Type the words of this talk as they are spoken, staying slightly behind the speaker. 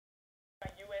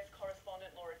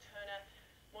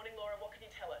can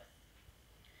you tell us?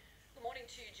 Good morning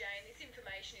to you, Jane. This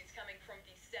information is coming from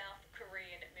the South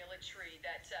Korean military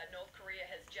that North Korea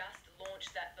has just launched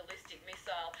that ballistic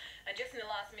missile. And just in the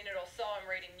last minute or so, I'm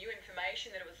reading new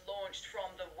information that it was launched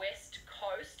from the west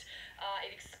coast.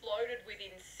 It exploded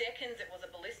within seconds. It was a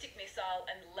ballistic missile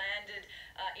and landed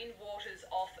in waters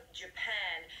off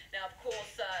Japan. Now, of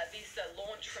course, this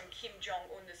launch from Kim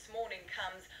Jong-un this morning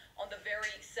comes on the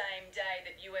very same day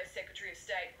that US Secretary of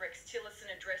State Rex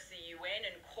Tillerson addressed the UN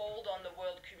and called on the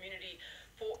world community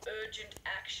for urgent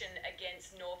action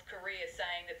against North Korea,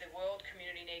 saying that the world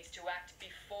community needs to act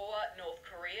before North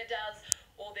Korea does,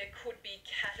 or there could be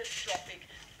catastrophic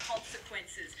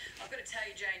consequences. I've got to tell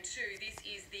you, Jane, too, this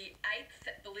is the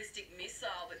 8th ballistic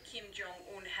missile that Kim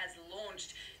Jong-un has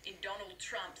launched in Donald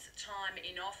Trump's time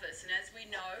in office. And as we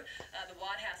know, the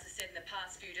White House has said in the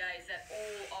past few days that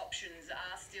all options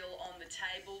are still on the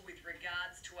table with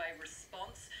regards to a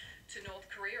response to North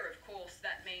Korea. Of course,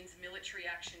 that means military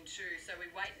action too. So we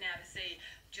wait now to see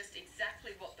just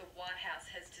exactly what the White House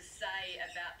has to say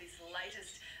about this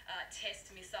latest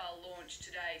test missile launch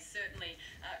today. Certainly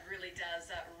really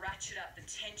does ratchet up the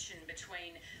tension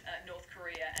between North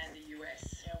Korea and the US.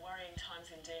 Yeah, worrying times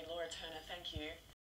indeed. Laura Turner, thank you.